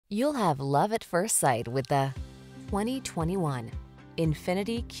You'll have love at first sight with the 2021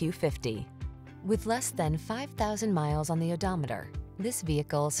 INFINITI Q50. With less than 5,000 miles on the odometer, this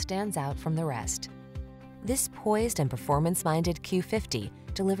vehicle stands out from the rest. This poised and performance-minded Q50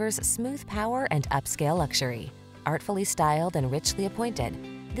 delivers smooth power and upscale luxury. Artfully styled and richly appointed,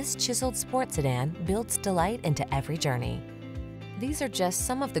 this chiseled sports sedan builds delight into every journey. These are just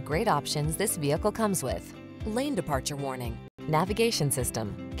some of the great options this vehicle comes with: lane departure warning, navigation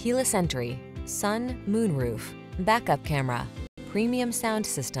system, keyless entry, sun, moonroof, backup camera, premium sound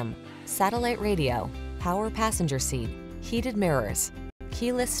system, satellite radio, power passenger seat, heated mirrors,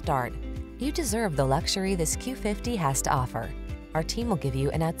 keyless start. You deserve the luxury this Q50 has to offer. Our team will give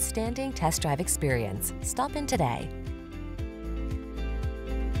you an outstanding test drive experience. Stop in today.